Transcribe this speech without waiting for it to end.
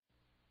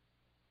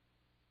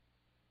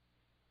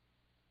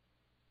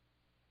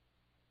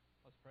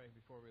Pray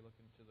before we look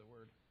into the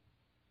Word.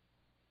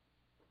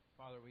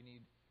 Father, we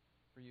need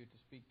for you to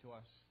speak to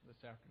us this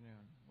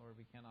afternoon. Lord,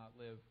 we cannot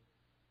live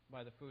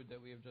by the food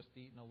that we have just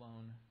eaten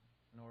alone,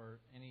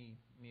 nor any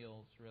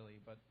meals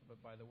really, but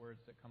by the words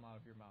that come out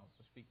of your mouth.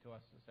 So speak to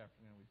us this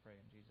afternoon, we pray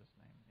in Jesus'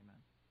 name.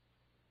 Amen.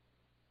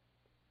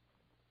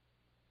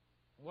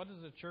 What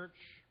does a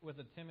church with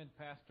a timid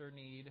pastor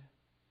need?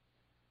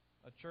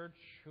 A church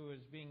who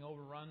is being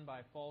overrun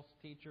by false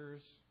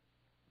teachers,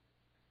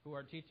 who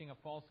are teaching a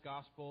false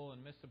gospel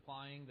and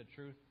misapplying the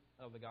truth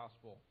of the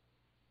gospel.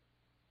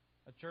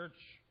 A church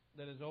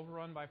that is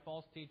overrun by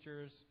false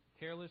teachers,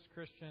 careless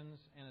Christians,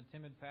 and a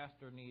timid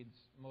pastor needs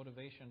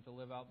motivation to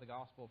live out the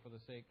gospel for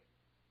the sake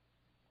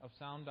of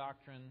sound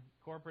doctrine,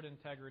 corporate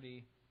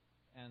integrity,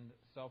 and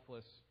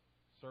selfless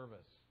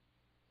service.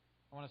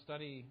 I want to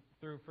study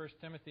through 1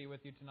 Timothy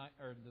with you tonight,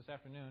 or this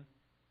afternoon,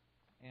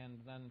 and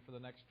then for the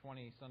next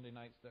 20 Sunday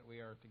nights that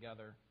we are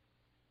together.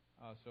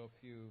 So if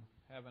you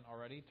haven't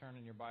already, turn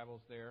in your Bibles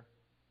there.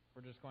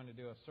 We're just going to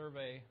do a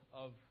survey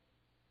of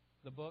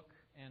the book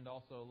and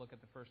also look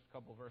at the first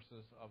couple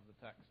verses of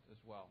the text as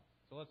well.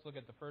 So let's look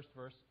at the first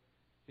verse,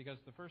 because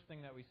the first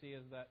thing that we see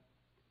is that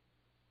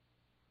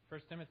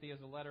 1 Timothy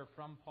is a letter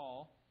from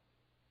Paul.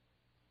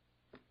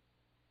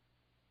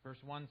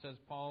 Verse 1 says,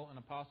 Paul, an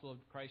apostle of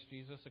Christ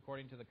Jesus,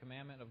 according to the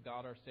commandment of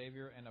God our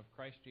Savior, and of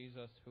Christ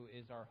Jesus, who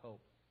is our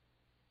hope.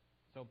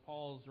 So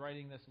Paul's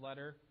writing this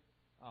letter,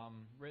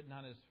 written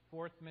on his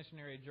fourth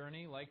missionary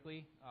journey,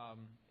 likely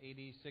AD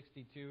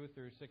 62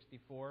 through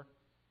 64.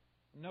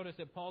 Notice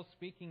that Paul's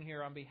speaking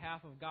here on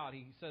behalf of God.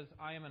 He says,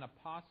 I am an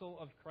apostle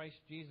of Christ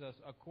Jesus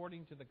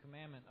according to the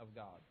commandment of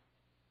God.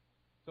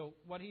 So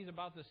what he's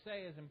about to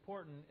say is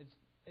important.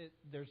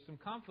 There's some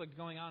conflict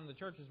going on in the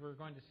church, as we're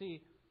going to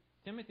see.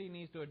 Timothy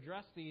needs to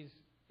address these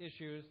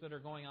issues that are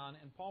going on,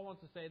 and Paul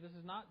wants to say, this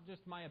is not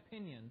just my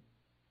opinion.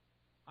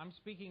 I'm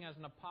speaking as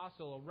an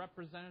apostle, a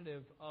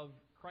representative of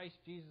Christ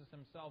Jesus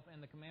himself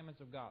and the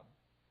commandments of God.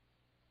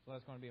 So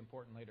that's going to be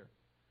important later.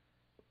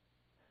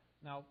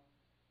 Now,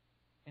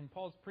 in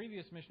Paul's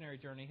previous missionary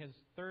journey, his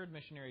third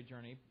missionary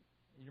journey,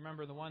 you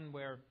remember the one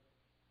where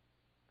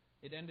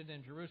it ended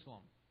in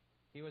Jerusalem.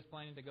 He was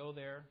planning to go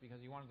there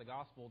because he wanted the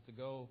gospel to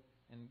go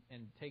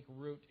and take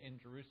root in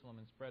Jerusalem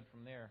and spread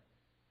from there.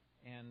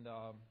 And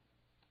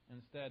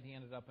instead, he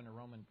ended up in a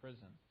Roman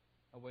prison,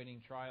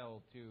 awaiting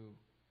trial to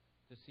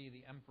see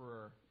the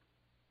emperor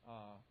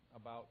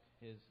about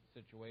his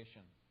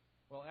situation.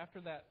 Well,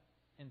 after that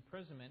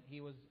imprisonment,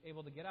 he was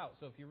able to get out.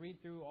 So if you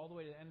read through all the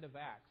way to the end of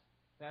Acts,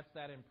 that's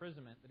that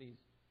imprisonment that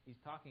he's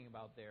talking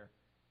about there.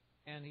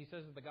 And he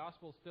says that the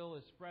gospel still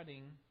is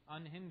spreading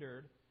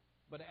unhindered,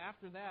 but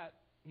after that,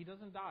 he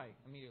doesn't die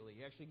immediately.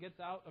 He actually gets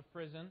out of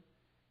prison,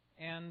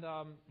 and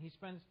he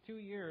spends 2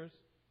 years.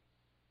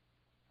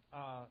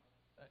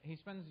 He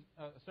spends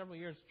several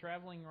years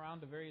traveling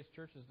around to various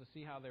churches to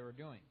see how they were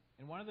doing.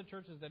 And one of the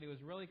churches that he was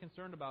really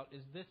concerned about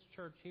is this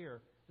church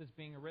here that's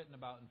being written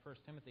about in 1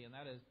 Timothy, and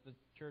that is the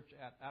church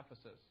at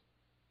Ephesus.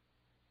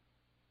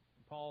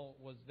 Paul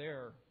was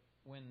there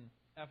when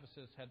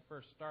Ephesus had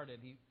first started.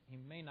 He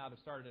may not have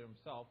started it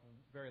himself.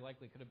 Very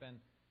likely could have been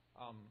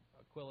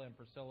Aquila and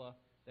Priscilla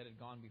that had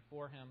gone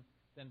before him.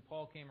 Then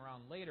Paul came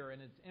around later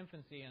in its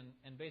infancy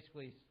and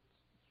basically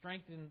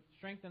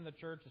strengthened the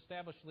church,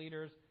 established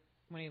leaders.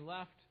 When he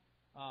left,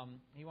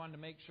 he wanted to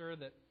make sure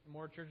that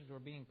more churches were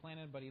being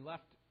planted, but he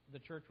left the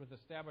church with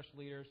established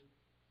leaders.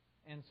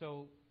 And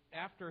so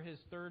after his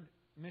third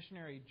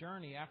missionary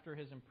journey, after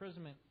his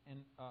imprisonment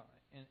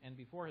and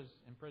before his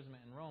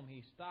imprisonment in Rome,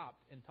 he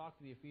stopped and talked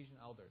to the Ephesian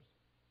elders.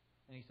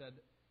 And he said,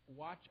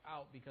 watch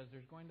out, because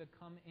there's going to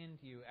come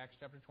into you, Acts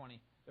chapter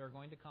 20, there are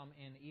going to come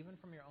in, even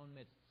from your own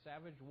midst,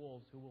 savage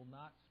wolves who will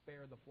not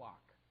spare the flock.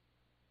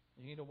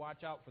 You need to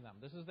watch out for them.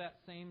 This is that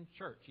same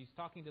church. He's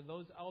talking to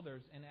those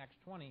elders in Acts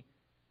 20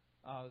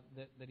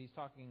 that he's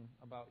talking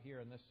about here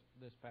in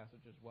this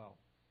passage as well.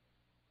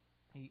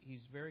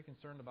 He's very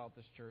concerned about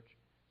this church,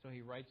 so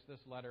he writes this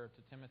letter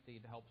to Timothy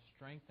to help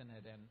strengthen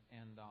it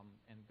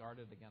and guard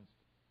it against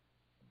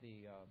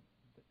the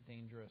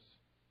dangerous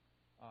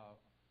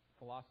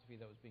philosophy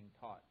that was being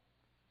taught.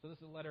 So this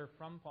is a letter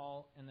from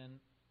Paul, and then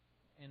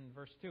in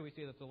verse 2 we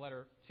see that's a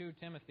letter to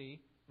Timothy,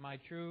 my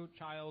true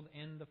child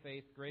in the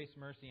faith, grace,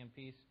 mercy, and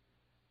peace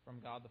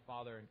from God the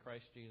Father and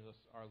Christ Jesus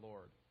our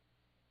Lord.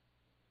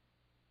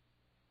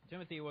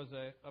 Timothy was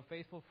a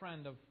faithful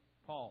friend of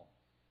Paul.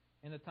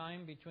 In the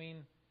time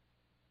between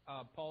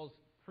Paul's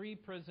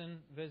pre-prison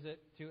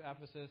visit to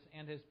Ephesus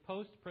and his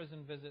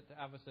post-prison visit to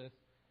Ephesus,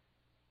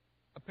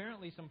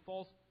 apparently some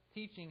false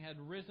teaching had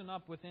risen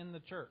up within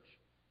the church.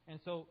 And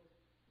so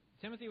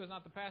Timothy was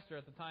not the pastor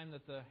at the time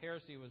that the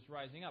heresy was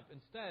rising up.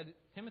 Instead,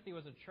 Timothy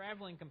was a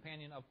traveling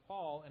companion of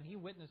Paul, and he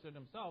witnessed it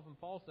himself. And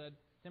Paul said,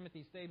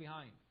 Timothy, stay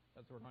behind.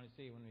 That's what we're going to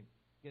see when we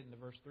get into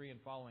verse 3 and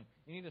following.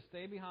 You need to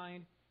stay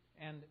behind,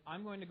 and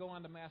I'm going to go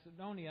on to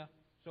Macedonia.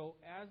 So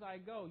as I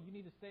go, you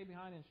need to stay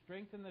behind and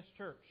strengthen this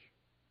church.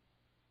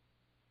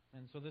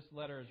 And so this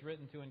letter is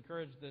written to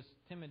encourage this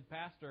timid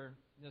pastor,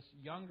 this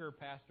younger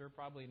pastor,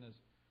 probably in his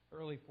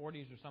early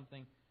 40s or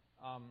something,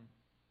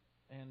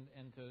 and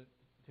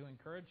to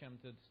encourage him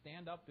to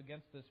stand up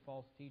against this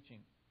false teaching.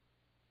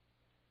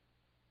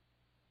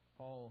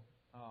 Paul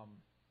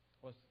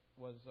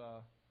was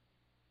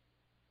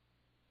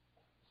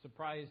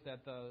surprised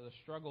at the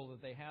struggle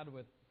that they had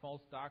with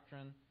false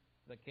doctrine,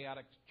 the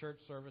chaotic church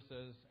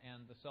services,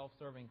 and the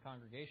self-serving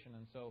congregation.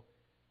 And so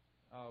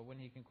when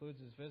he concludes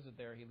his visit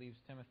there, he leaves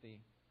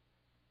Timothy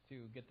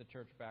to get the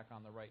church back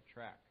on the right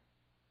track.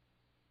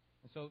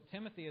 And so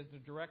Timothy is the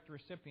direct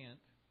recipient.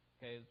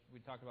 Okay, as we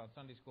talked about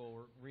Sunday school,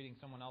 we're reading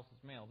someone else's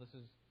mail. This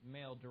is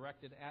mail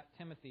directed at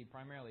Timothy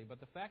primarily.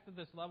 But the fact that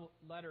this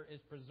letter is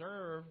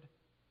preserved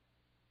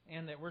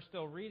and that we're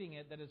still reading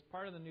it, that is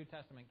part of the New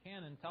Testament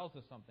canon, tells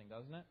us something,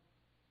 doesn't it?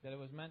 That it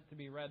was meant to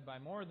be read by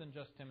more than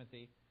just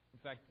Timothy. In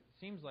fact, it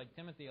seems like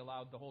Timothy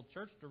allowed the whole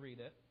church to read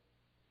it.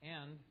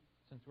 And,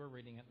 since we're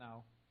reading it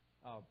now,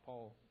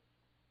 Paul,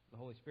 the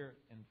Holy Spirit,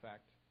 in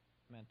fact,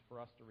 meant for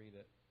us to read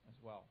it as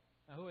well.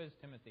 Now, who is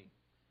Timothy?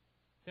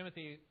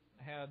 Timothy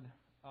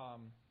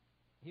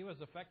he was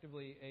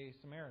effectively a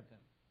Samaritan,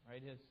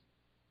 right?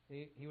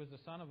 He was the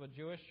son of a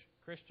Jewish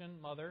Christian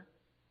mother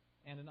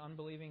and an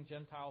unbelieving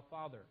Gentile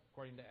father,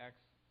 according to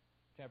Acts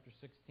chapter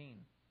 16.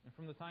 And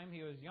from the time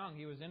he was young,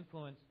 he was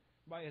influenced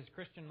by his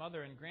Christian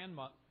mother and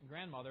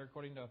grandmother,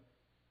 according to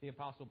the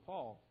Apostle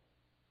Paul.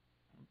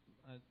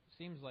 It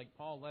seems like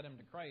Paul led him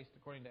to Christ,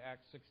 according to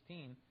Acts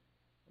 16,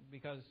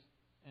 because,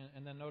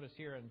 and then notice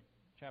here in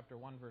chapter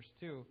 1, verse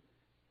 2,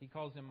 he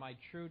calls him my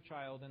true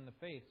child in the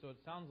faith. So it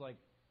sounds like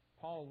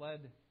Paul led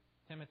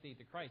Timothy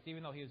to Christ,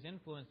 even though he was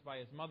influenced by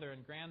his mother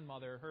and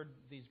grandmother, heard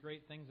these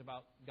great things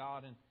about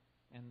God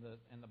and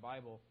the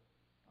Bible.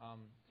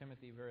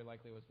 Timothy very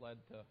likely was led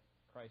to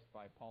Christ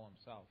by Paul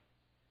himself.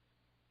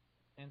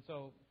 And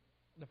so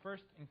the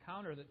first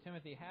encounter that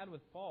Timothy had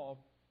with Paul,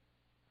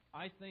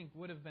 I think,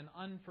 would have been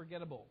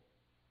unforgettable.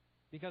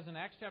 Because in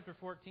Acts chapter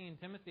 14,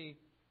 Timothy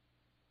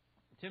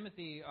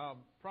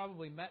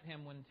probably met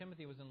him when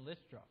Timothy was in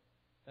Lystra.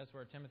 That's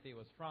where Timothy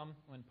was from.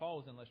 When Paul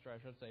was in Lystra, I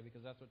should say,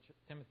 because that's what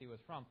Timothy was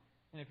from.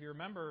 And if you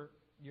remember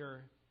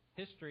your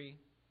history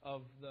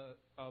of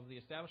the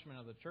establishment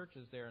of the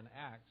churches there in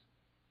Acts,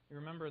 you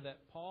remember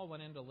that Paul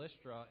went into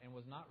Lystra and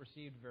was not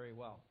received very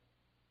well.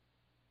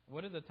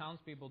 What did the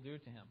townspeople do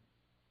to him?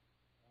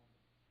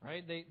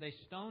 Right? They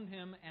stoned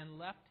him and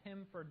left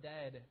him for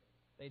dead.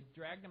 They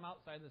dragged him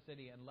outside the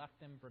city and left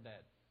him for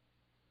dead.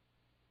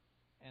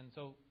 And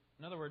so,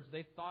 in other words,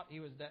 they thought he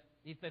was dead.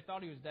 They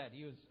thought he was dead.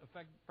 He was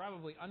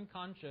probably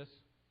unconscious,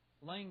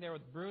 laying there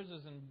with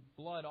bruises and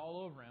blood all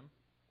over him.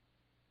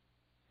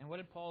 And what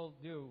did Paul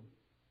do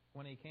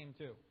when he came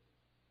to?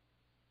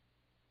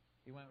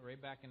 He went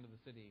right back into the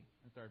city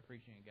and started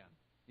preaching again.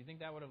 Do you think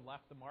that would have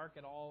left the mark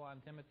at all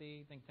on Timothy?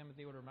 You think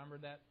Timothy would have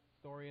remembered that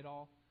story at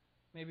all?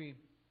 Maybe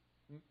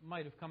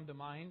might have come to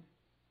mind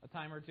a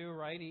time or two,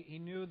 right? He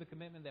knew the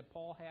commitment that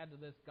Paul had to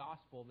this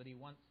gospel that he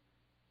once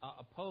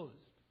opposed.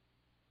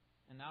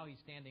 And now he's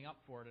standing up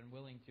for it and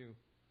willing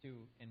to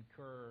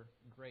incur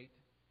great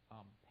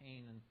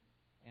pain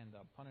and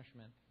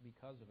punishment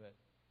because of it.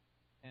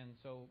 And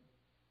so,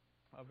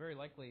 very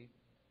likely,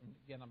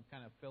 again, I'm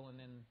kind of filling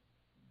in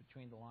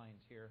between the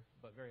lines here,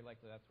 but very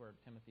likely that's where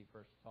Timothy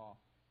first saw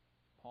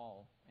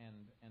Paul,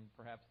 and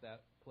perhaps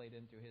that played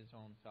into his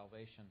own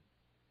salvation.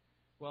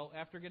 Well,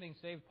 after getting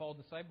saved, Paul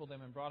discipled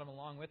him and brought him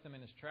along with him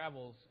in his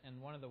travels. And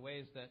one of the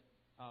ways that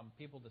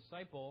people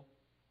disciple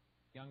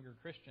younger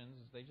Christians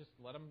is they just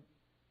let them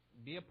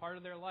be a part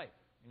of their life.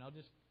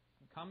 Just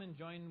come and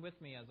join with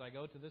me as I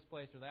go to this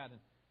place or that,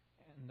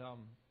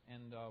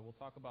 and we'll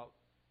talk about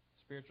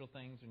spiritual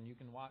things, and you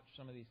can watch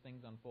some of these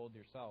things unfold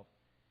yourself.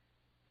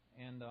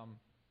 And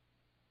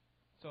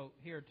so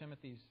here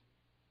Timothy's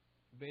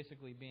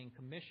basically being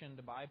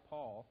commissioned by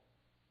Paul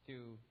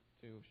to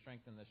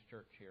strengthen this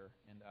church here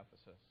in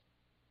Ephesus.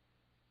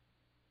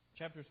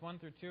 Chapters 1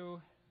 through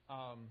 2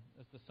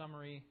 is the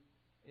summary.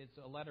 It's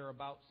a letter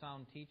about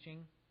sound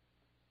teaching.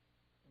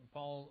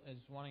 Paul is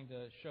wanting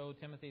to show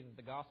Timothy that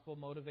the gospel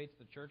motivates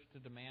the church to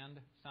demand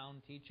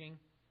sound teaching.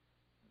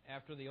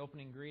 After the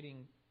opening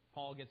greeting,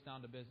 Paul gets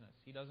down to business.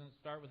 He doesn't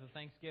start with a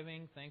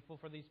thanksgiving, thankful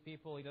for these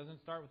people. He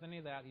doesn't start with any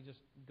of that. He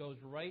just goes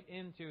right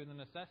into the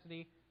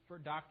necessity for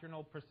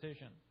doctrinal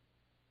precision.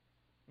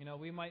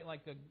 We might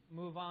like to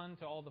move on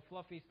to all the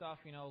fluffy stuff,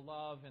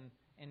 love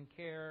and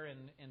care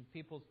and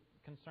people's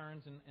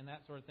concerns and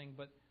that sort of thing.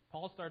 But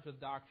Paul starts with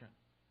doctrine.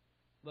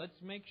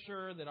 Let's make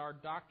sure that our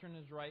doctrine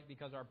is right,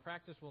 because our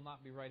practice will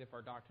not be right if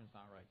our doctrine is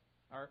not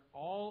right.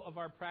 All of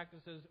our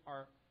practices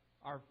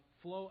are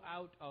flow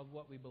out of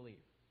what we believe.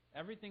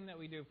 Everything that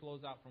we do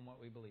flows out from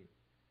what we believe.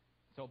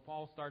 So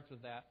Paul starts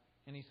with that.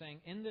 And he's saying,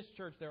 in this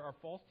church there are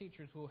false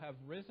teachers who have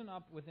risen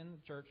up within the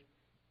church,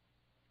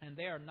 and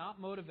they are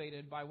not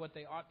motivated by what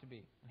they ought to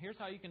be. And here's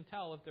how you can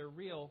tell if they're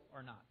real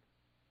or not.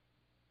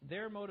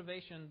 Their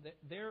motivation,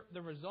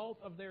 the result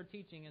of their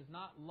teaching is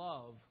not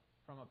love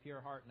from a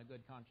pure heart and a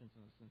good conscience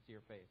and a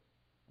sincere faith.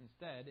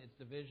 Instead, it's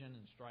division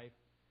and strife,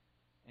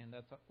 and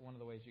that's one of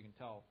the ways you can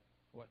tell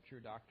what true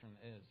doctrine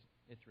is,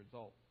 its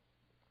result.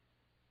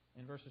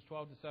 In verses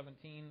 12 to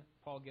 17,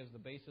 Paul gives the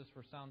basis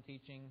for sound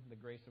teaching, the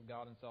grace of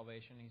God and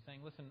salvation. He's saying,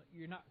 listen,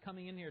 you're not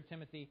coming in here,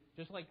 Timothy,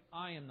 just like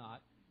I am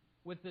not,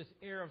 with this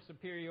air of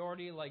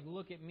superiority, like,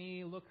 look at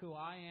me, look who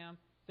I am.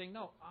 Saying,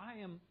 no, I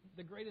am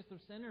the greatest of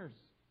sinners.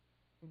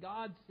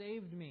 God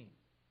saved me.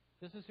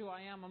 This is who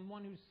I am. I'm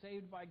one who's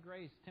saved by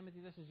grace. Timothy,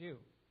 this is you.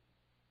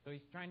 So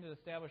he's trying to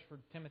establish for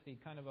Timothy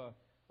kind of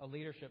a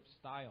leadership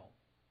style.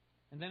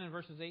 And then in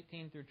verses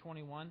 18 through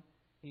 21,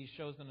 he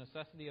shows the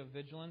necessity of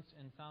vigilance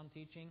in sound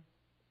teaching.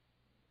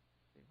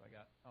 Let's see if I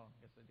guess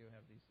I do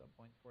have these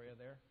subpoints for you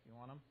there, if you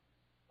want them.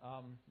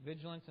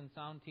 Vigilance in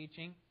sound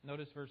teaching.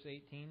 Notice verse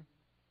 18.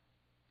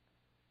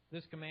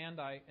 This command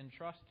I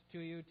entrust to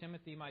you,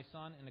 Timothy, my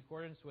son, in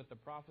accordance with the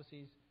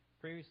prophecies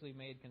previously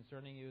made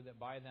concerning you, that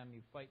by them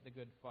you fight the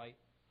good fight,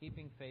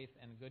 keeping faith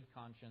and good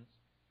conscience,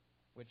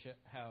 which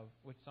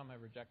some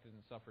have rejected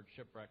and suffered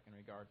shipwreck in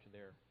regard to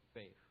their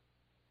faith.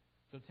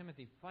 So,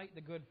 Timothy, fight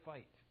the good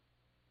fight.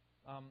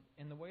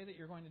 And the way that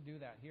you're going to do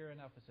that here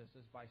in Ephesus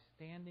is by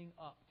standing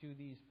up to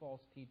these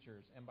false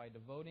teachers and by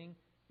devoting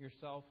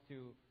yourself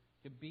to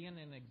being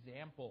an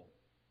example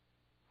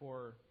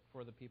for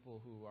the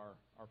people who are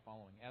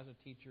following. As a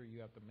teacher,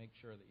 you have to make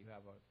sure that you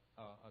have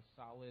a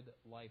solid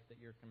life, that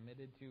you're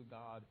committed to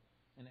God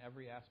in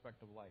every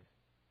aspect of life.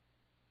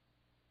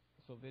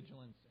 So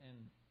vigilance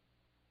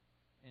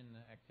in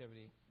the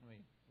activity. Let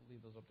me leave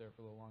those up there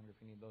for a little longer if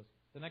you need those.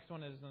 The next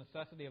one is the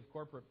necessity of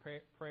corporate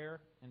prayer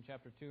in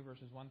chapter 2,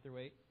 verses 1 through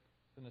 8.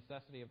 The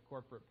necessity of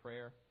corporate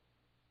prayer.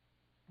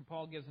 And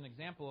Paul gives an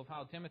example of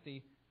how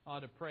Timothy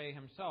ought to pray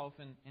himself,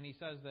 and he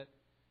says that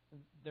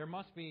there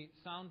must be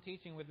sound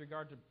teaching with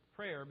regard to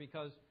prayer,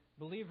 because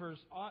believers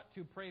ought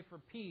to pray for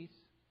peace,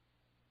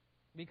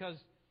 because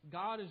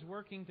God is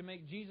working to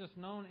make Jesus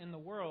known in the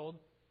world,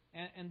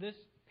 and this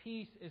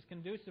peace is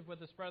conducive with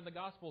the spread of the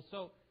gospel.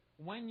 So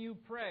when you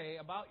pray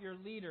about your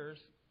leaders,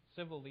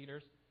 civil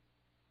leaders,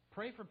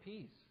 pray for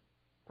peace.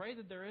 Pray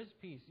that there is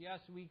peace. Yes,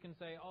 we can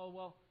say, oh,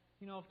 well,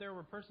 if there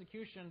were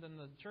persecution, then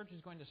the church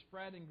is going to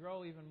spread and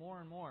grow even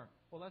more and more.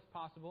 Well, that's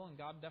possible, and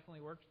God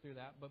definitely works through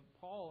that. But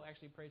Paul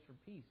actually prays for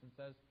peace and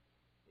says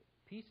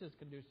peace is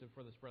conducive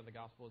for the spread of the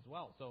gospel as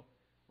well. So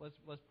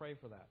let's pray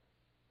for that.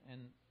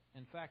 And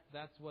in fact,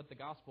 that's what the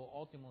gospel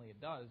ultimately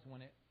does.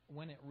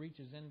 When it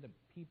reaches into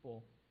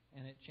people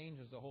and it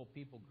changes the whole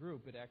people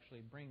group, it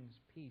actually brings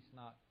peace,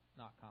 not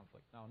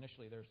conflict. Now,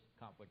 initially there's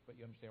conflict, but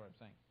you understand what I'm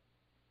saying.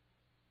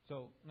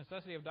 So,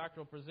 necessity of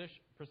doctrinal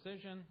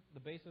precision, the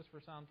basis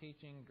for sound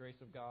teaching, grace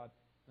of God,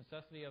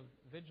 necessity of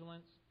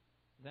vigilance,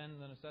 then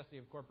the necessity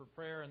of corporate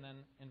prayer, and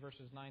then in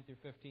verses 9 through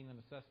 15, the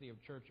necessity of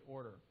church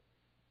order.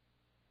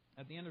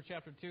 At the end of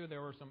chapter 2,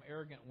 there were some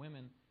arrogant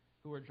women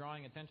who were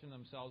drawing attention to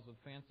themselves with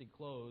fancy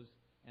clothes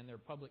and their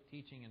public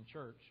teaching in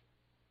church.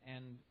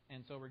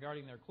 And so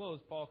regarding their clothes,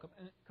 Paul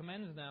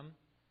commends them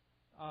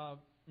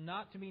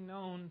not to be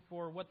known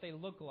for what they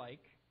look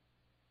like,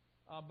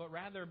 but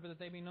rather that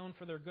they be known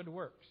for their good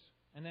works.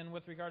 And then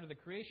with regard to the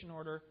creation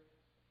order,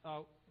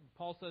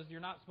 Paul says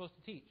you're not supposed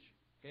to teach.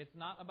 Okay? It's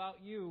not about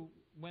you,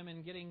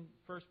 women, getting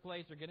first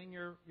place or getting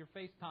your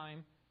face time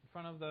in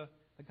front of the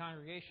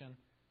congregation.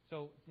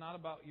 So it's not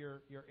about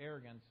your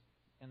arrogance.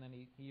 And then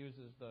he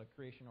uses the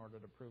creation order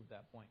to prove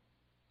that point.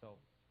 So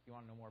if you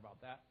want to know more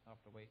about that, I'll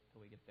have to wait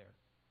till we get there.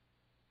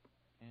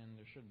 And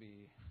there should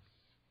be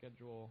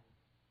schedule.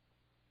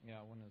 Yeah,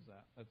 when is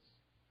that? That's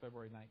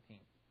February 19th.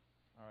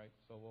 All right,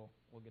 so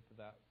we'll get to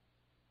that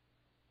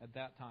at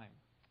that time.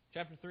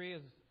 Chapter 3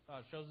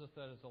 shows us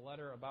that it's a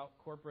letter about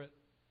corporate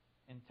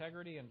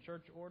integrity and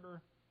church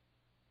order.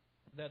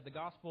 That the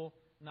gospel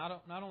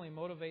not only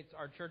motivates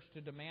our church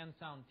to demand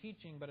sound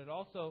teaching, but it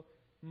also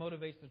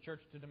motivates the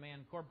church to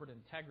demand corporate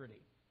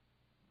integrity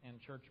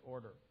and church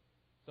order.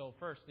 So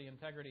first, the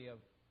integrity of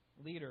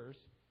leaders.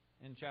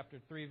 In chapter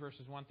 3,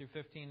 verses 1 through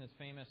 15, this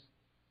famous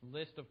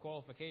list of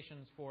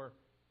qualifications for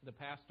the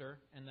pastor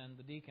and then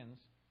the deacons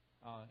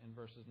in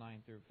verses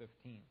 9 through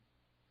 15.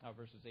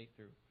 Verses 8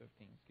 through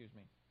 15, excuse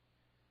me.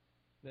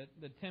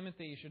 That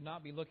Timothy should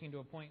not be looking to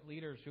appoint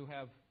leaders who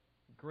have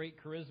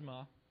great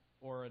charisma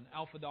or an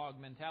alpha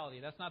dog mentality.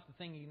 That's not the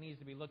thing he needs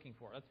to be looking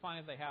for. That's fine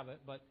if they have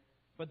it, but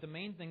the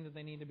main thing that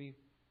they need to be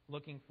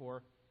looking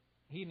for,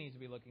 he needs to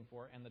be looking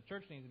for, and the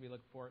church needs to be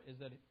looking for, is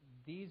that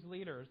these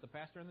leaders, the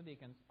pastor and the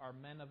deacons, are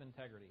men of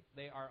integrity.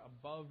 They are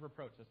above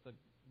reproach. That's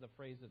the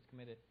phrase that's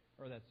committed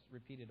or that's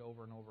repeated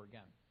over and over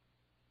again.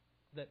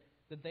 That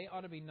they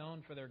ought to be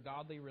known for their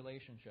godly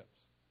relationships.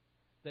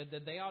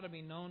 That they ought to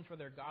be known for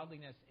their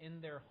godliness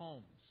in their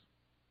homes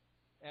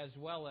as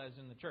well as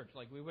in the church.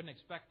 Like, we wouldn't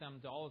expect them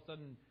to all of a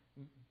sudden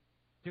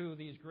do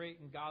these great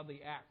and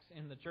godly acts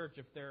in the church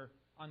if they're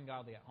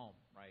ungodly at home,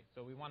 right?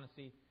 So we want to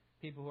see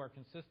people who are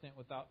consistent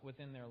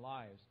within their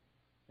lives.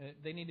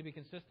 They need to be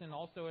consistent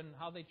also in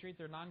how they treat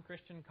their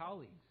non-Christian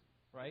colleagues,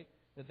 right?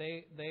 That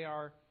they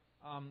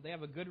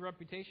have a good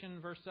reputation,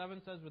 verse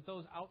 7 says, with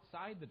those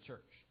outside the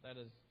church. That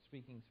is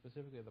speaking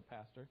specifically of the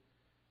pastor.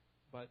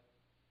 But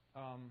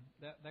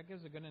that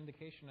gives a good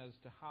indication as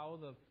to how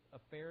the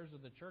affairs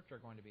of the church are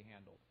going to be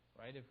handled,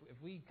 right? If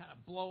we kind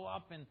of blow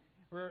up and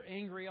we're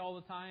angry all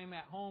the time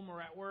at home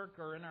or at work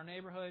or in our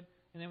neighborhood,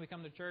 and then we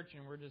come to church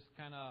and we're just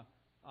kind of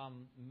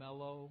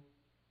mellow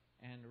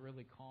and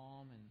really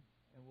calm, and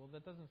well,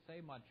 that doesn't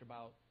say much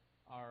about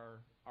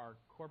our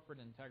corporate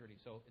integrity.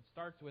 So it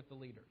starts with the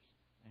leaders,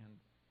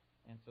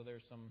 and so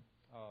there's some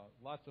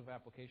lots of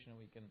application that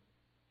we can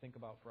think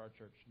about for our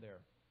church there.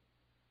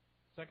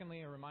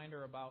 Secondly, a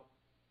reminder about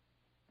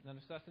the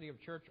necessity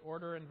of church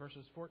order in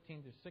verses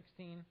 14 to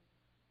 16.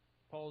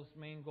 Paul's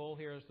main goal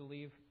here is to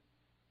leave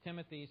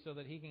Timothy so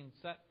that he can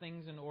set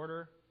things in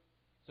order.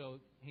 So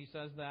he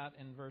says that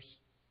in verse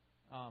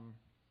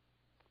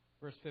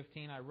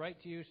 15, I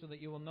write to you so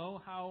that you will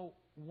know how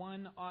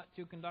one ought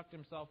to conduct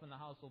himself in the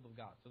household of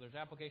God. So there's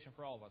application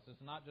for all of us.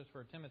 It's not just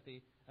for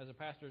Timothy as a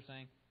pastor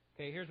saying,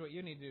 okay, here's what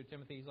you need to do,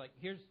 Timothy. He's like,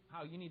 here's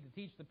how you need to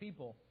teach the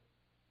people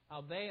how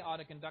they ought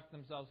to conduct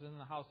themselves in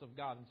the house of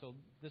God. And so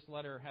this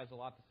letter has a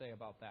lot to say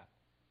about that,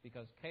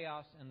 because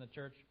chaos in the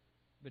church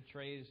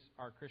betrays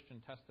our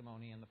Christian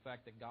testimony and the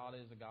fact that God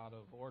is a God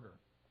of order.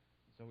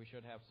 So we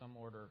should have some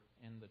order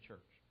in the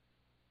church.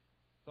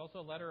 It's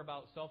also a letter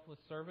about selfless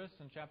service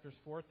in chapters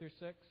 4 through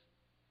 6.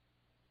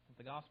 If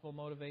the gospel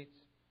motivates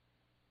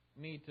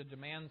me to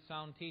demand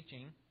sound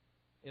teaching,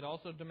 it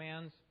also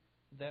demands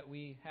that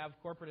we have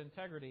corporate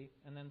integrity.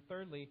 And then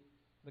thirdly,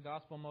 the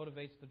gospel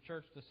motivates the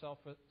church to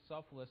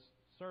selfless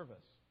service.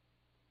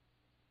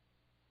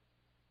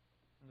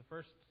 And the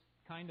first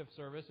kind of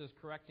service is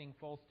correcting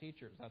false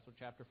teachers. That's what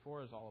chapter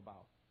 4 is all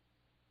about.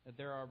 That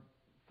there are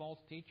false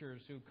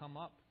teachers who come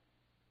up.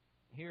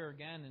 Here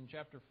again in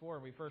chapter 4,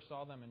 we first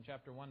saw them in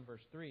chapter 1, verse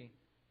 3.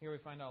 Here we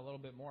find out a little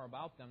bit more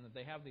about them, that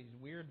they have these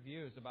weird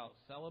views about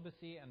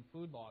celibacy and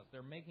food laws.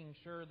 They're making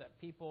sure that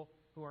people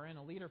who are in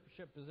a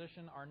leadership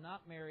position are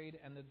not married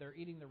and that they're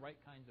eating the right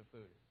kinds of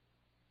food.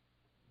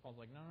 Paul's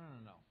like, no.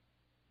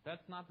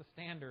 That's not the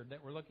standard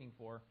that we're looking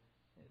for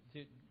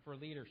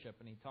leadership.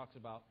 And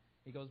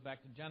he goes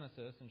back to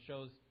Genesis and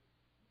shows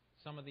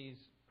some of these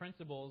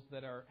principles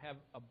that have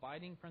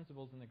abiding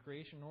principles in the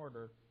creation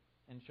order,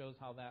 and shows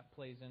how that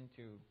plays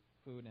into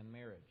food and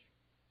marriage.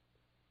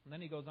 And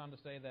then he goes on to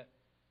say that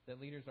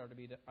leaders are to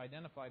be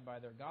identified by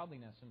their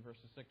godliness in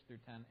verses 6 through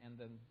 10, and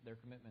then their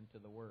commitment to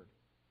the Word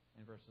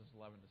in verses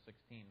 11 to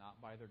 16, not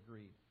by their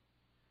greed.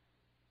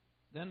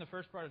 Then the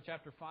first part of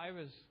chapter 5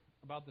 is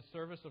about the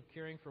service of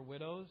caring for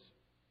widows,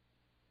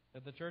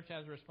 that the church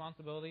has a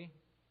responsibility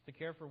to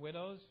care for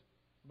widows,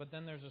 but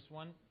then there's this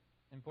one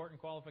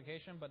important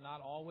qualification, but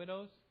not all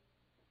widows,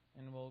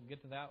 and we'll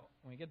get to that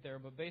when we get there.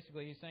 But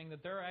basically he's saying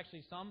that there are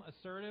actually some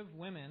assertive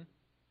women,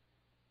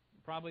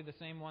 probably the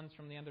same ones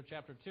from the end of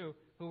chapter 2,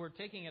 who were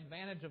taking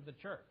advantage of the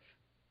church.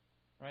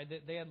 Right?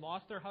 They had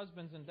lost their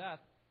husbands in death,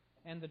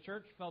 and the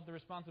church felt the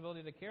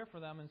responsibility to care for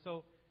them, and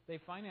so they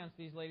financed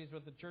these ladies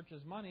with the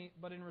church's money.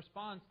 But in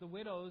response, the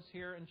widows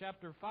here in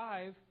chapter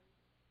 5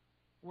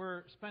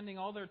 were spending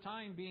all their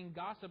time being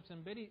gossips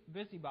and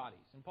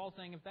busybodies. And Paul's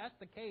saying, if that's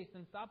the case,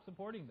 then stop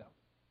supporting them.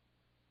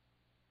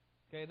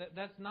 Okay,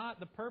 that's not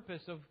the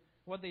purpose of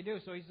what they do.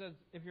 So he says,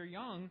 if you're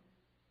young,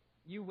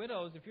 you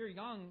widows, if you're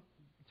young,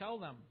 tell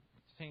them,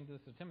 saying this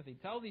to Timothy,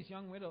 tell these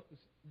young widows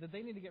that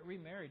they need to get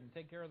remarried and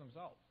take care of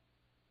themselves.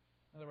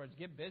 In other words,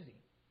 get busy.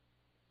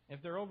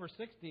 If they're over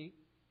 60,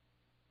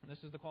 and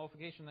this is the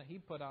qualification that he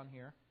put on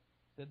here,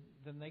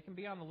 then they can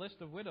be on the list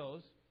of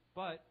widows,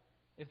 but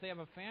if they have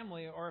a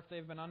family or if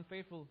they've been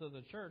unfaithful to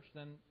the church,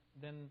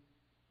 then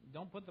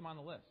don't put them on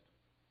the list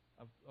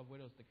of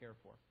widows to care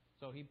for.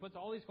 So he puts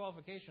all these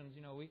qualifications.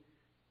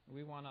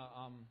 We want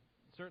to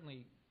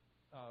certainly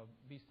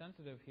be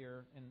sensitive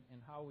here in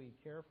how we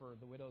care for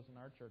the widows in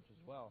our church as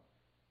well.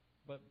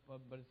 But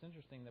it's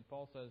interesting that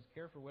Paul says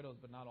care for widows,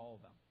 but not all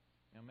of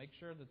them. Make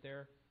sure that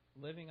they're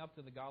living up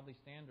to the godly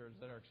standards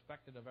that are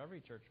expected of every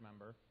church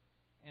member,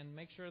 and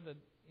make sure that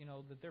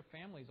that their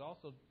family is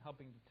also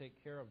helping to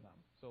take care of them.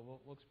 So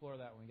we'll explore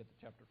that when we get to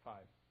chapter 5.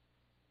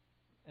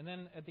 And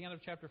then at the end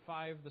of chapter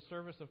 5, the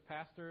service of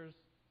pastors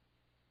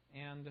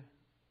and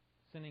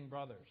sinning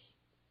brothers,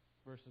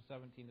 verses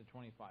 17 to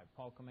 25.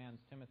 Paul commands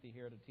Timothy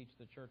here to teach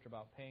the church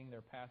about paying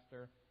their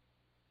pastor,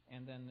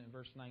 and then in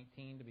verse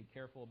 19 to be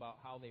careful about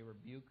how they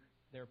rebuke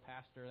their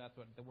pastor. That's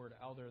what the word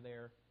elder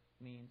there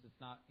means. It's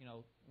not,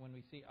 when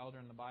we see elder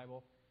in the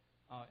Bible,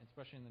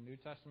 especially in the New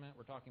Testament,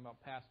 we're talking about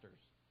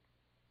pastors.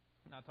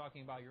 We're not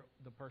talking about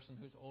the person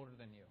who's older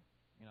than you.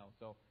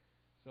 So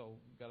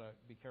we've got to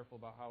be careful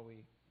about how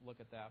we look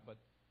at that. But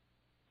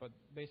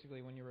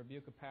basically, when you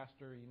rebuke a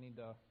pastor, you need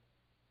to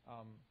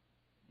let's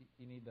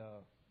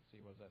see,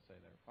 what does that say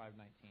there?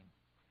 5:19.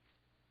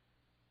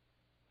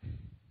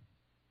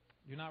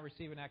 Do not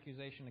receive an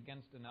accusation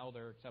against an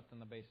elder except on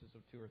the basis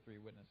of 2 or 3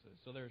 witnesses.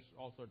 So there's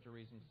all sorts of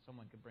reasons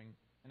someone could bring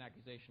an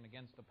accusation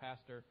against a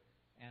pastor,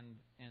 and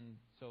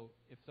so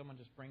if someone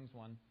just brings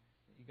one,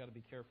 you've got to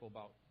be careful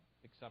about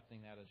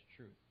accepting that as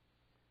truth.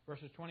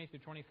 Verses 20 through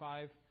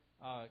 25,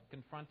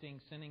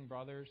 confronting sinning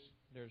brothers,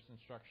 there's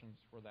instructions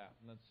for that.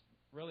 And that's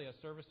really a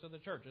service to the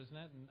church, isn't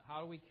it? And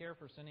how do we care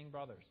for sinning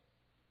brothers?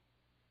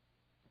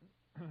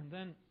 And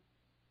then,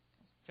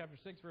 chapter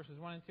 6, verses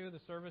 1 and 2, the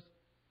service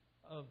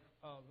of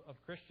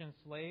Christian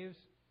slaves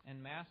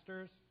and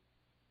masters.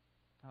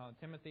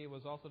 Timothy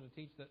was also to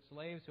teach that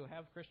slaves who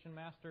have Christian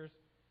masters,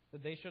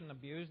 that they shouldn't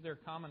abuse their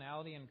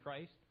commonality in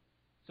Christ.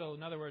 So,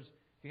 in other words,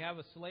 if you have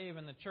a slave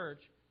in the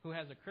church who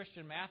has a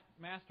Christian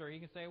master, he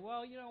can say,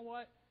 well, you know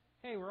what?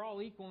 Hey, we're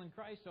all equal in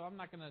Christ, so I'm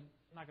not going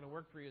to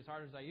work for you as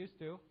hard as I used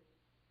to.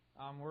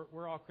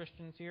 We're all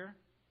Christians here.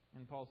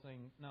 And Paul's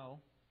saying, no.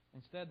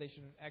 Instead, they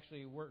should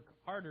actually work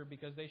harder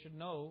because they should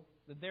know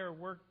that their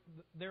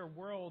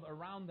world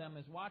around them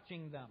is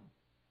watching them.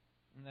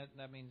 And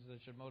that means that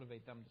it should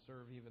motivate them to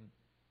serve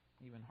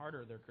even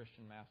harder their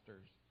Christian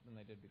masters than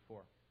they did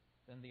before.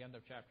 Then the end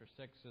of chapter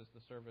 6 is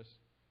the service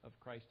of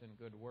Christ in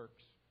good works.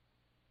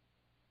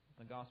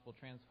 The gospel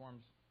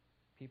transforms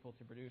people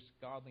to produce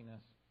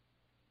godliness,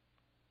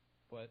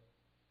 but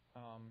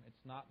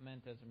it's not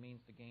meant as a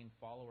means to gain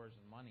followers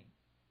and money.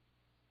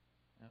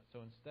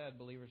 So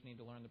instead, believers need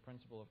to learn the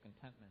principle of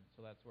contentment.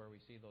 So that's where we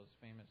see those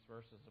famous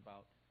verses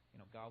about,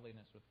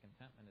 godliness with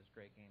contentment is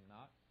great gain.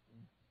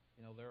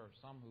 There are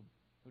some who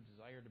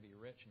desire to be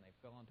rich, and they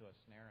fell into a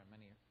snare and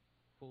many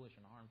foolish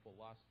and harmful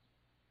lusts,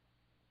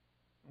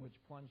 which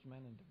plunged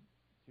men into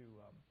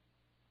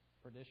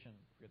perdition.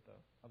 I forget the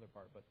other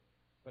part, but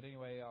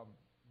anyway,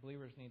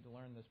 believers need to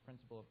learn this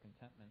principle of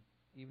contentment,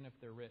 even if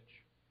they're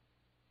rich.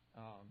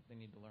 They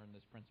need to learn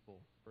this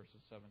principle, verses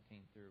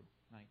 17 through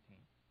 19.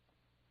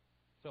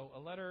 So a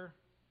letter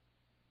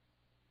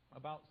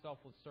about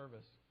selfless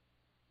service.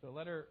 So a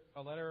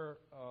letter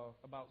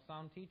about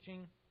sound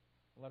teaching,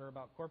 a letter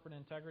about corporate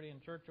integrity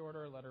and church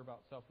order, a letter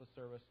about selfless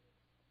service,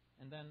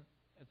 and then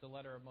it's a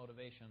letter of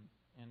motivation.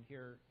 And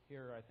here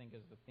I think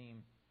is the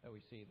theme that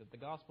we see, that the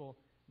gospel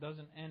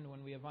doesn't end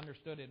when we have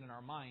understood it in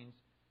our minds.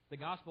 The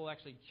gospel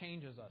actually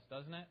changes us,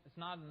 doesn't it? It's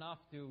not enough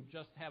to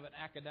just have an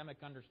academic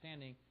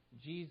understanding.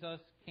 Jesus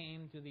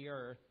came to the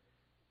earth.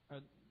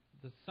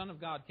 The Son of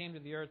God came to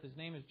the earth. His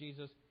name is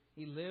Jesus.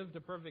 He lived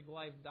a perfect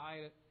life,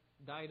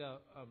 died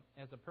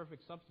as a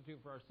perfect substitute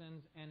for our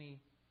sins, and he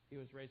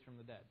was raised from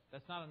the dead.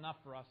 That's not enough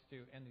for us to,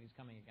 and he's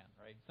coming again,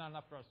 right? It's not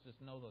enough for us to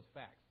just know those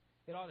facts.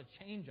 It ought to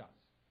change us.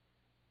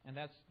 And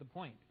that's the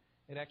point.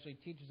 It actually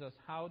teaches us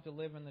how to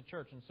live in the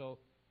church. And so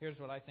here's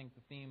what I think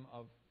the theme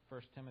of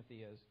 1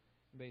 Timothy is,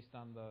 based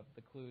on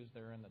the clues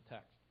that are in the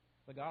text.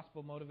 The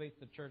gospel motivates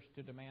the church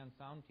to demand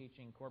sound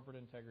teaching, corporate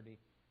integrity,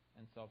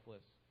 and selfless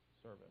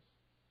service.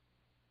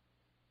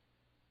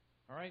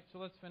 All right, so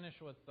let's finish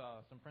with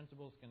some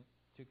principles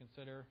to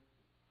consider.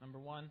 Number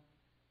one,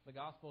 the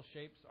gospel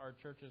shapes our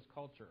church's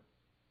culture.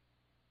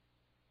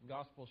 The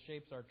gospel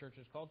shapes our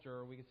church's culture,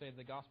 or we could say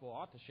the gospel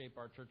ought to shape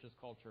our church's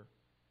culture.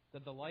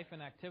 That the life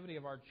and activity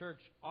of our church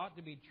ought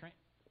to be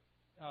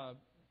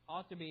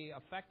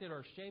affected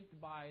or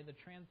shaped by the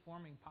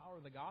transforming power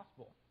of the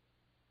gospel.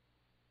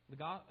 The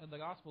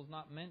gospel is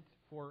not meant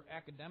for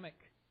academic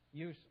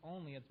use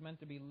only. It's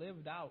meant to be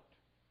lived out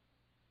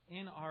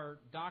in our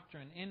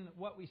doctrine, in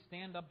what we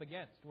stand up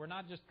against. We're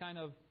not just kind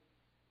of,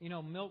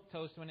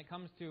 milquetoast when it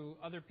comes to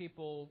other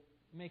people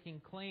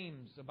making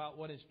claims about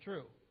what is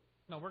true.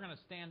 No, we're going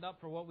to stand up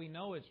for what we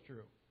know is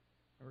true.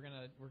 We're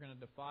going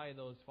to defy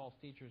those false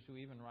teachers who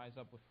even rise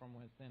up from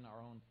within our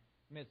own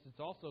midst.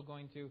 It's also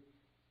going to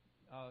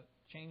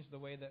change the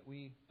way that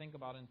we think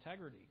about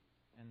integrity.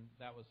 And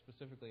that was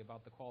specifically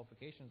about the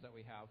qualifications that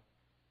we have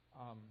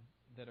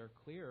that are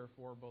clear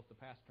for both the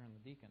pastor and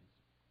the deacons.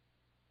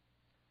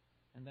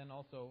 And then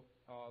also,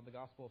 the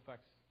gospel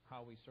affects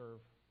how we serve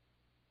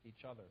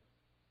each other.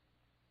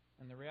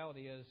 And the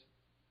reality is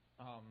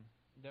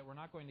that we're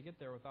not going to get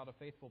there without a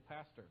faithful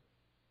pastor.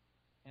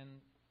 And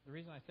the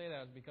reason I say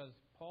that is because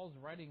Paul's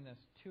writing this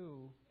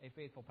to a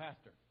faithful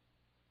pastor.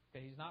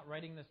 Okay, he's not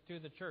writing this to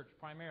the church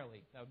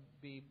primarily. That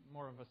would be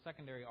more of a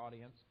secondary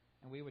audience,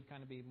 and we would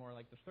kind of be more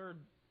like the third,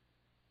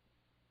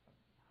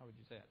 how would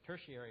you say that,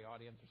 tertiary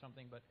audience or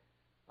something.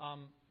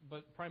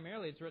 But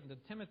primarily it's written to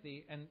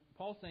Timothy, and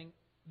Paul's saying,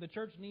 the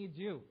church needs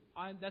you.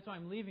 That's why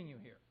I'm leaving you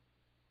here.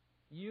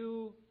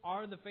 You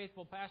are the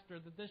faithful pastor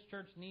that this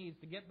church needs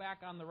to get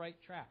back on the right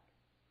track.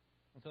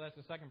 And so that's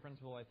the second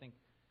principle, I think,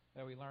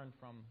 that we learned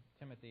from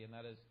Timothy, and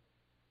that is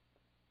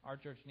our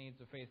church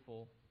needs a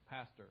faithful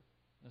pastor.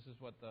 This is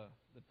what the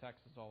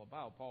text is all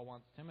about. Paul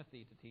wants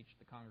Timothy to teach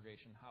the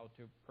congregation how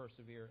to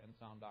persevere in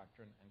sound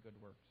doctrine and good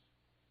works.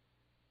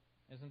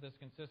 Isn't this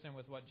consistent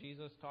with what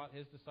Jesus taught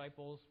his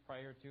disciples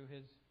prior to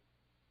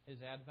his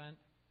advent,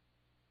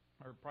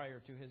 or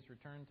prior to his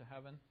return to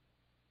heaven?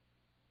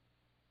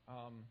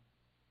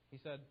 He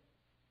said,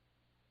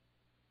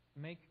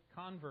 make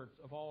converts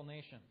of all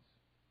nations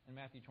in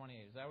Matthew 28.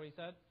 Is that what he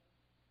said?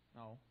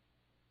 No.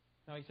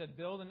 No, he said,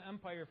 build an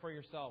empire for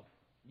yourself.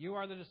 You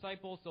are the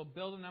disciples, so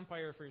build an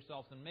empire for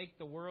yourselves and make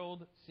the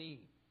world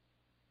see.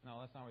 No,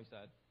 that's not what he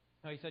said.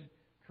 No, he said,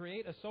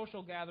 create a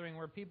social gathering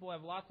where people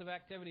have lots of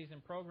activities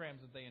and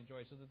programs that they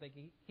enjoy so that they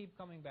can keep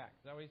coming back.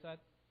 Is that what he said?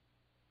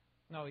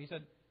 No, he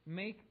said,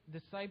 make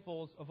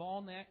disciples of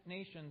all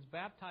nations,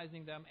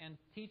 baptizing them and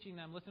teaching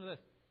them, listen to this,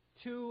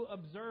 to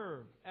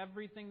observe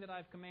everything that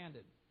I've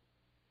commanded.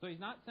 So he's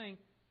not saying,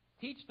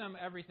 teach them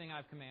everything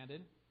I've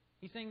commanded.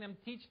 He's saying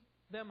teach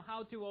them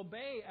how to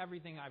obey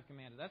everything I've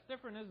commanded. That's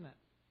different, isn't it?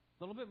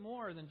 A little bit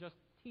more than just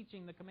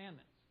teaching the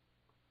commandments.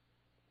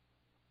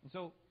 And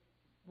so,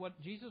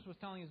 what Jesus was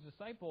telling his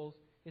disciples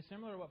is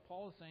similar to what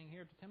Paul is saying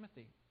here to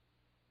Timothy.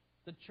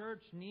 The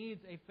church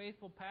needs a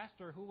faithful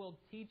pastor who will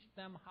teach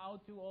them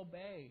how to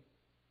obey.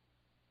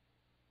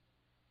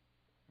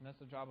 And that's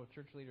the job of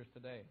church leaders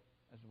today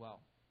as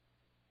well,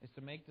 is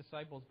to make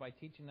disciples by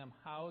teaching them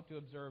how to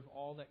observe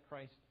all that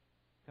Christ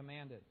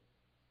commanded.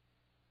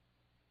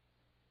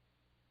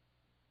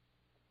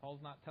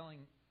 Paul's not telling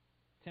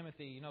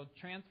Timothy,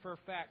 transfer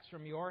facts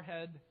from your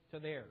head to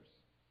theirs.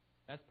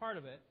 That's part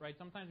of it, right?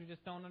 Sometimes we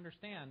just don't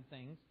understand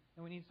things,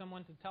 and we need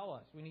someone to tell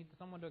us. We need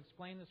someone to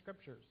explain the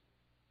Scriptures.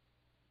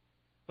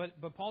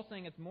 But Paul's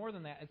saying it's more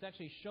than that. It's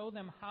actually show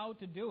them how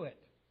to do it.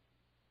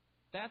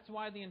 That's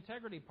why the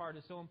integrity part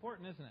is so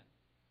important, isn't it?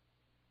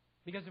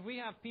 Because if we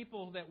have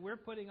people that we're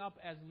putting up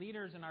as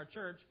leaders in our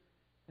church,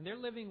 and they're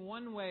living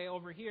one way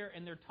over here,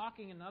 and they're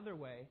talking another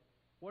way,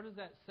 what does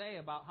that say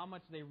about how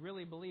much they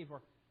really believe?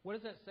 Or what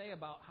does that say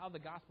about how the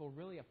gospel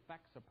really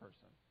affects a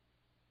person?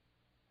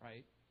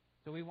 Right?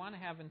 So we want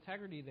to have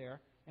integrity there,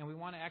 and we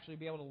want to actually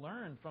be able to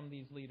learn from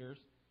these leaders,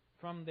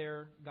 from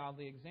their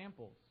godly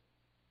examples.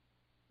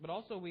 But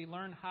also we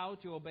learn how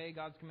to obey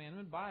God's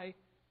commandment by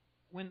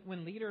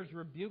when leaders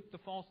rebuke the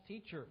false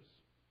teachers,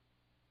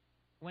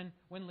 when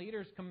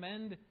leaders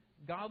commend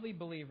godly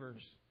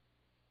believers,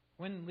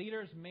 when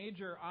leaders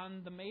major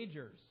on the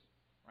majors,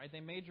 right? They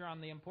major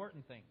on the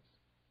important things.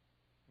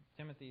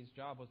 Timothy's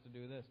job was to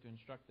do this, to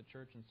instruct the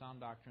church in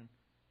sound doctrine,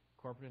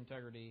 corporate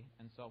integrity,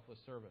 and selfless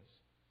service.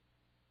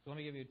 So let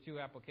me give you two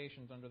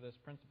applications under this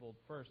principle.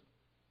 First,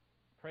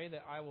 pray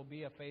that I will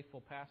be a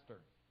faithful pastor,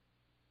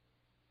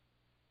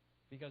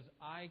 because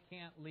I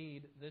can't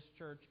lead this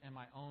church in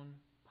my own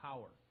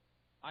power.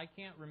 I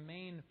can't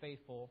remain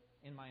faithful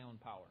in my own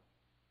power.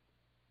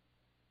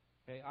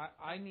 Okay,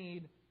 I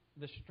need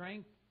the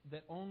strength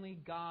that only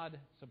God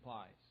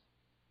supplies.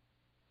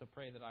 So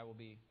pray that I will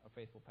be a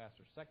faithful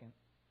pastor. Second,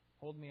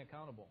 hold me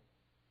accountable.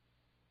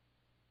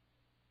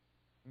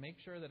 Make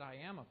sure that I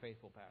am a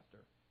faithful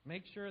pastor.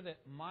 Make sure that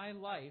my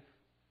life,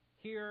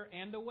 here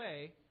and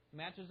away,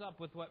 matches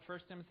up with what 1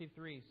 Timothy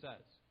 3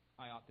 says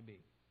I ought to be.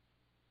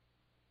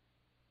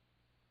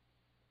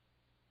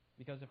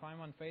 Because if I'm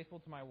unfaithful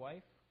to my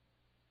wife,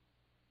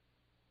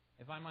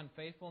 if I'm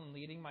unfaithful in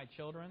leading my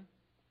children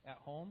at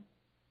home,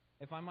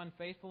 if I'm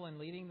unfaithful in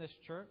leading this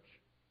church,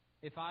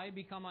 if I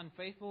become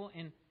unfaithful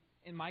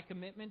in my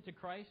commitment to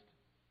Christ,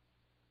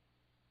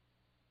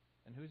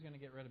 then who's going to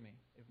get rid of me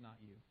if not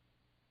you?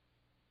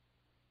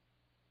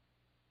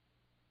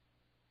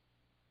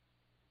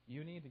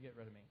 You need to get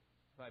rid of me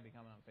if I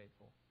become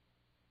unfaithful.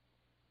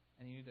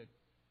 And you need to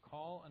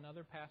call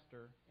another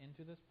pastor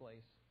into this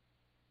place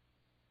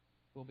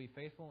who will be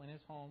faithful in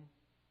his home,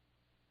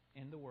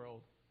 in the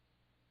world,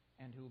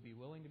 and who will be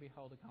willing to be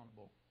held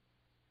accountable.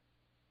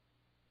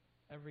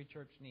 Every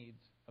church needs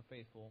a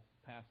faithful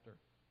pastor.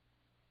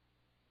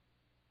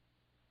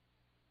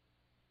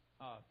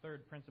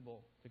 Third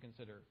principle to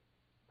consider.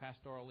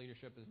 Pastoral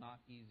leadership is not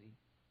easy.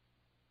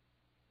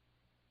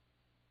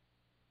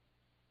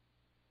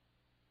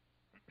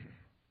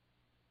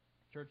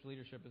 Church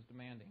leadership is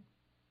demanding,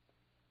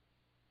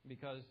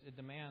 because it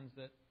demands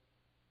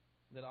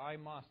that I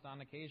must,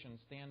 on occasion,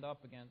 stand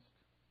up against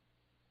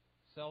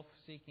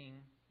self-seeking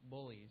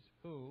bullies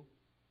who,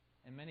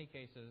 in many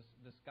cases,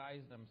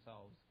 disguise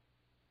themselves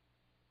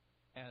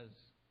as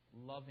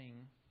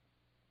loving,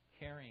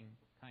 caring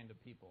kind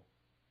of people.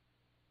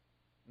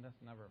 And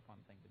that's never a fun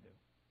thing to do.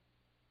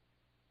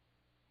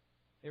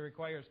 It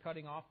requires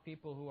cutting off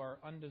people who are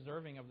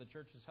undeserving of the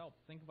church's help.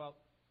 Think about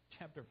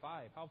chapter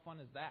 5. How fun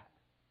is that?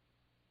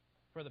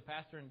 For the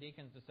pastor and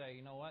deacons to say,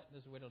 you know what,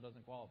 this widow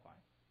doesn't qualify.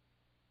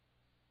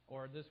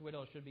 Or this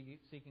widow should be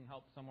seeking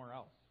help somewhere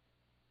else.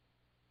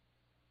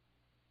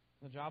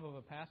 The job of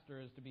a pastor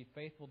is to be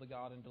faithful to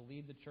God and to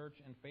lead the church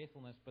in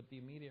faithfulness, but the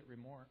immediate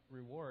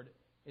reward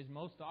is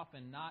most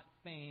often not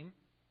fame.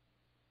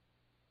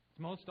 It's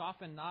most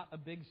often not a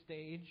big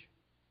stage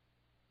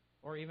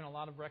or even a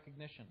lot of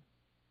recognition.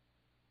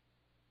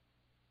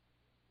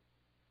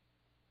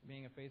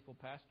 Being a faithful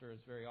pastor is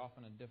very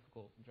often a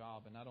difficult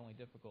job, and not only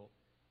difficult,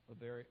 but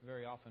very,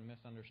 very often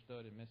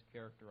misunderstood and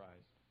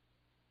mischaracterized.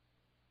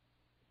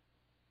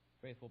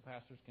 Faithful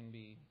pastors can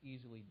be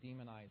easily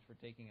demonized for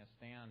taking a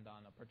stand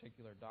on a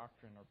particular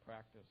doctrine or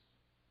practice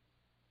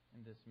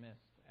and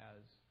dismissed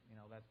as,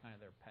 that's kind of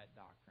their pet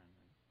doctrine.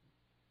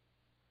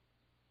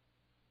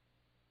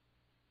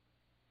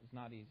 It's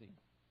not easy.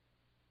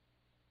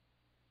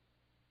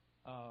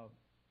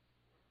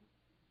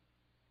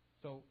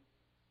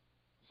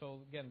 So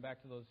again,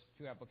 back to those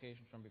two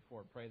applications from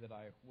before. Pray that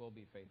I will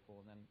be faithful,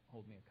 and then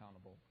hold me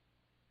accountable.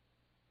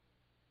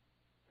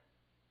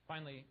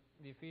 Finally,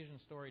 the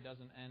Ephesians story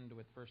doesn't end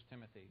with 1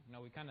 Timothy.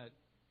 We kind of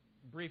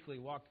briefly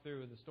walked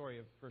through the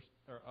story of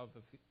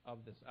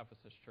this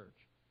Ephesus church.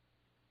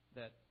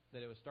 That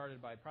it was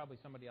started by probably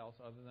somebody else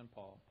other than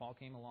Paul. Paul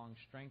came along,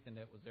 strengthened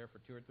it, was there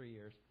for 2 or 3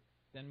 years,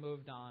 then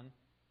moved on,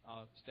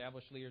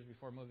 established leaders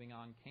before moving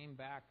on, came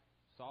back,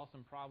 saw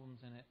some problems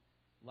in it,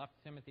 left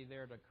Timothy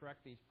there to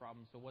correct these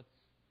problems. So what's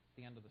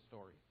the end of the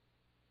story?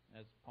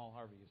 As Paul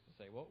Harvey used to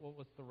say, what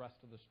was the rest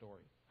of the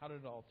story? How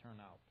did it all turn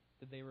out?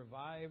 Did they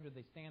revive? Did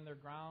they stand their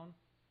ground?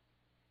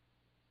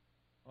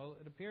 Well,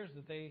 it appears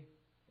that they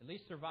at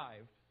least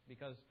survived,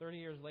 because 30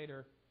 years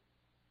later,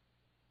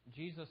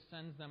 Jesus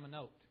sends them a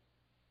note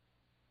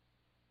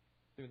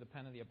through the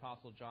pen of the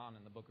Apostle John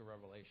in the book of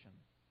Revelation.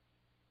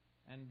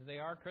 And they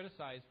are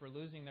criticized for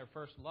losing their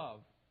first love,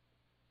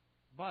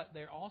 but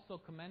they're also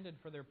commended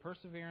for their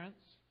perseverance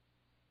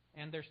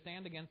and their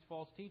stand against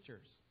false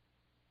teachers.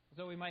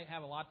 So we might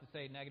have a lot to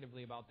say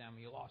negatively about them.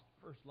 You lost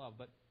first love,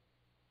 but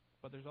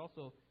there's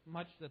also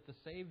much that the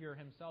Savior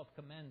Himself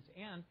commends,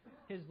 and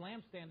His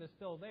lampstand is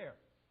still there.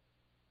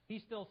 He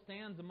still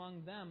stands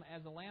among them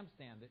as a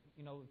lampstand.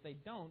 If they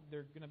don't,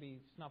 they're going to be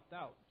snuffed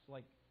out. It's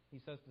like He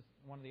says to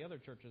one of the other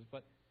churches.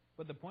 But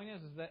the point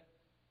is that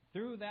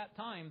through that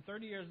time,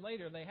 30 years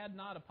later, they had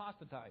not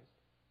apostatized.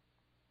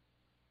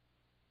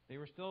 They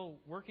were still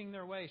working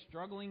their way,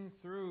 struggling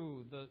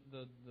through the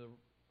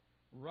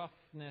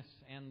roughness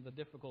and the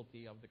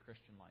difficulty of the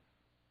Christian life.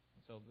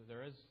 And so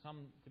there is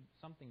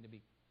something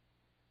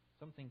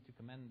to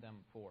commend them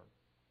for.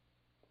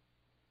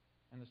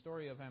 And the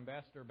story of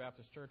Ambassador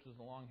Baptist Church is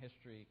a long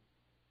history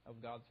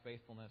of God's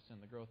faithfulness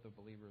and the growth of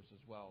believers as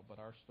well. But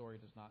our story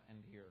does not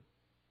end here.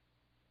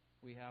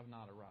 We have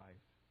not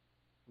arrived.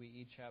 We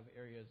each have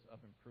areas of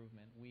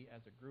improvement. We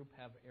as a group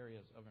have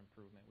areas of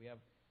improvement. We have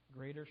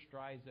greater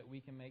strides that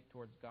we can make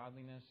towards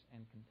godliness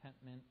and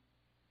contentment.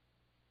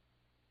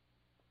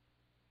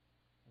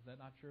 Is that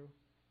not true?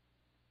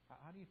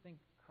 How do you think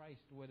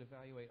Christ would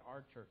evaluate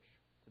our church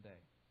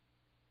today?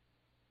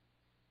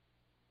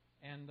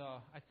 And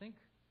I think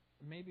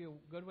maybe a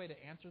good way to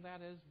answer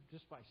that is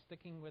just by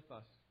sticking with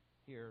us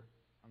here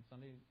on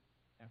Sunday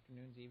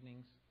afternoons,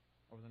 evenings,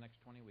 over the next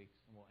 20 weeks,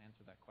 and we'll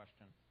answer that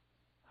question.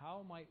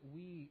 How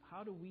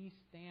do we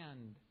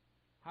stand?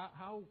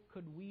 How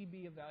could we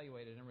be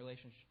evaluated in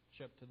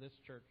relationship to this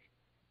church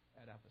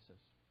at Ephesus?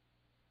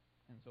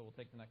 And so we'll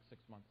take the next 6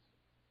 months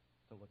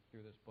to look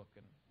through this book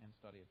and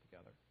study it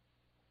together.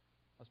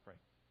 Let's pray.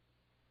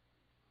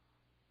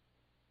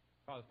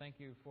 Father, thank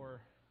you for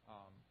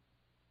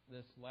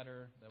this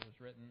letter that was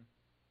written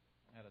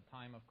at a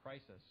time of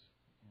crisis.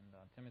 And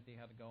Timothy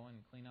had to go in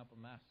and clean up a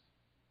mess.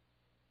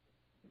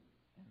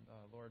 And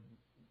Lord,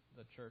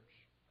 the church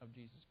of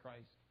Jesus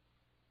Christ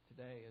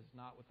today is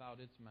not without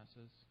its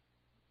messes.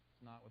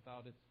 It's not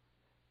without its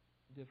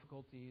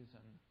difficulties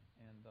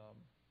and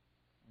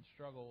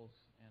struggles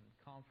and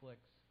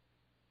conflicts.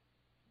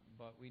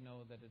 But we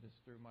know that it is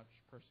through much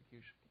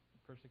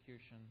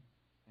persecution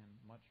and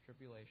much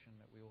tribulation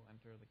that we will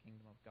enter the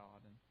kingdom of God.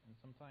 And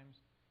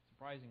sometimes,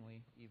 surprisingly,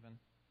 even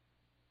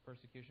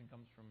persecution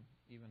comes from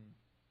even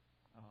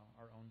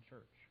our own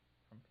church,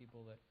 from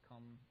people that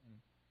come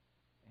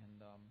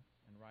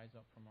and rise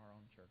up from our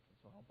own church. And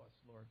so help us,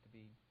 Lord, to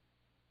be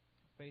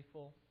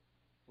faithful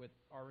with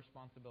our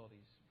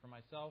responsibilities. For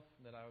myself,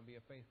 that I would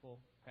be a faithful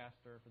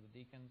pastor. For the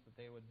deacons, that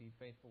they would be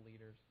faithful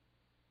leaders.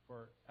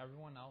 For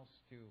everyone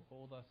else to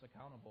hold us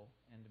accountable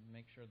and to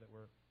make sure that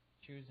we're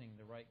choosing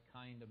the right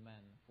kind of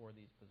men for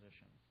these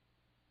positions.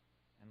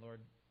 And Lord,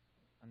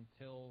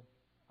 until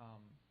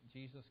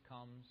Jesus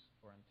comes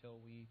or until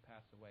we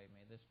pass away,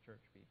 may this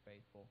church be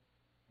faithful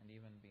and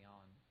even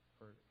beyond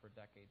for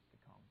decades to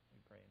come.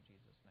 We pray in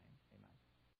Jesus' name. Amen.